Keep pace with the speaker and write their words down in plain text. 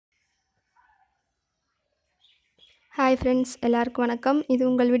Hi friends, எல்லாருக்கும் வணக்கம். இது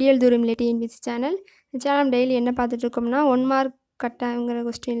உங்கள் விடியல் தூரம் Tnpsc சேனல். இந்த சேனல் டெய்லி என்ன பார்த்துட்ருக்கோம்னா 1 மார்க் கட்டாங்கிற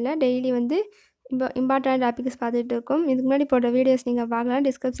கொஸ்டினில் டெய்லி வந்து இம்பார்ட்டன்ட் டாபிக்ஸ் பார்த்துட்டு இருக்கோம். இதுக்கு முன்னாடி போட்ட வீடியோஸ் நீங்கள் பார்க்கலாம்,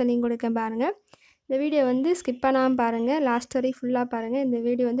 டிஸ்கிரிப்ஷன் லிங்க் கொடுக்கேன் பாருங்கள். இந்த வீடியோ வந்து ஸ்கிப் பண்ணாமல் பாருங்கள், லாஸ்ட் வரைக்கும் ஃபுல்லாக பாருங்கள். இந்த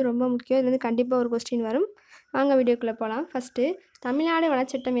வீடியோ வந்து ரொம்ப முக்கியம். இது வந்து கண்டிப்பாக ஒரு கொஸ்டின் வரும். வாங்க வீடியோக்குள்ளே போகலாம். ஃபஸ்ட்டு, தமிழ்நாடு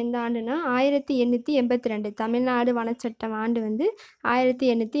வனச்சட்டம் எந்த ஆண்டுனா 1882. தமிழ்நாடு வனச்சட்டம் ஆண்டு வந்து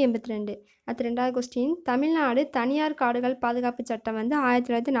 1882. அடுத்து ரெண்டாவது கொஸ்டின், தமிழ்நாடு தனியார் காடுகள் பாதுகாப்பு சட்டம் வந்து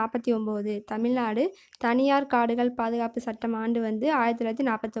 1949. தமிழ்நாடு தனியார் காடுகள் பாதுகாப்பு சட்டம் ஆண்டு வந்து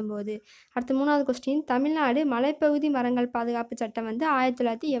 1949. அடுத்து மூணாவது கொஸ்டின், தமிழ்நாடு மலைப்பகுதி மரங்கள் பாதுகாப்பு சட்டம் வந்து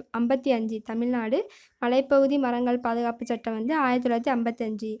 1955. தமிழ்நாடு மலைப்பகுதி மரங்கள் பாதுகாப்பு சட்டம் வந்து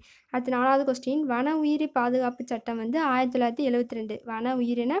 1955. அடுத்து நாலாவது கொஸ்டின், வன உயிரி பாதுகாப்பு சட்டம் வந்து 1972. வன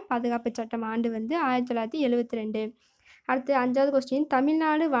உயிரின பாதுகாப்பு சட்டம் ஆண்டு வந்து 1972. அடுத்து அஞ்சாவது கொஸ்டின்,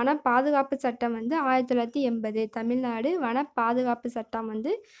 தமிழ்நாடு வன பாதுகாப்பு சட்டம் வந்து 1980. தமிழ்நாடு வன பாதுகாப்பு சட்டம்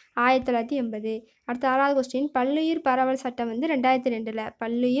வந்து 1980. அடுத்து ஆறாவது கொஸ்டின், பல்லுயிர் பரவல் சட்டம் வந்து 2002.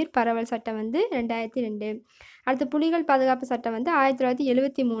 பல்லுயிர் பரவல் சட்டம் வந்து 2002. அடுத்து புலிகள் பாதுகாப்பு சட்டம் வந்து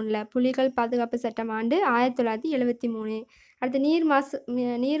 1973. புலிகள் பாதுகாப்பு சட்டம் ஆண்டு 1973. அடுத்து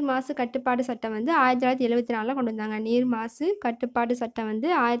நீர் மாசு கட்டுப்பாடு சட்டம் வந்து 1974 கொண்டு வந்தாங்க. நீர் மாசு கட்டுப்பாடு சட்டம் வந்து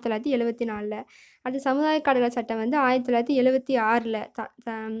 1974. அடுத்து சமுதாய காடுகள் சட்டம் வந்து 1976.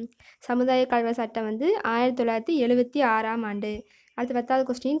 சமுதாய காடுகள் சட்டம் வந்து 1976ஆம் ஆண்டு. அடுத்து 10வது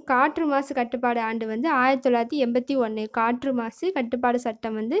கொஸ்டின், காற்று மாசு கட்டுப்பாடு ஆண்டு வந்து 1981. காற்று மாசு கட்டுப்பாடு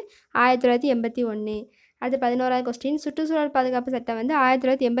சட்டம் வந்து 1981. அடுத்து 11வது கொஸ்டின், சுற்றுச்சூழல் பாதுகாப்பு சட்டம் வந்து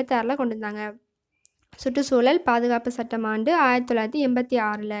 1986 கொண்டு வந்தாங்க. சுற்றுச்சூழல் பாதுகாப்பு சட்டம் ஆண்டு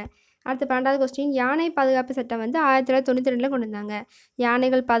 1986. அடுத்து 12வது கொஸ்டின், யானை பாதுகாப்பு சட்டம் வந்து 1992 கொண்டு வந்தாங்க.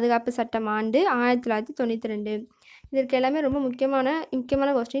 யானைகள் பாதுகாப்பு சட்டம் ஆண்டு 1992. இதற்கு எல்லாமே ரொம்ப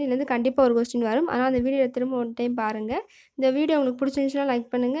முக்கியமான கொஸ்டின். இதுலேருந்து கண்டிப்பாக ஒரு கொஸ்டின் வரும். ஆனால் அந்த வீடியோ திரும்ப ஒன் டைம் பாருங்கள். இந்த வீடியோ உங்களுக்கு பிடிச்சிருந்துச்சுன்னா லைக்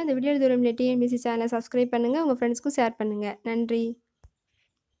பண்ணுங்கள். இந்த வீடியோ தூரம் Tnpsc சேனலை சப்ஸ்கிரைப் பண்ணுங்கள். உங்கள் ஃப்ரெண்ட்ஸ்க்கும் ஷேர் பண்ணுங்கள். நன்றி.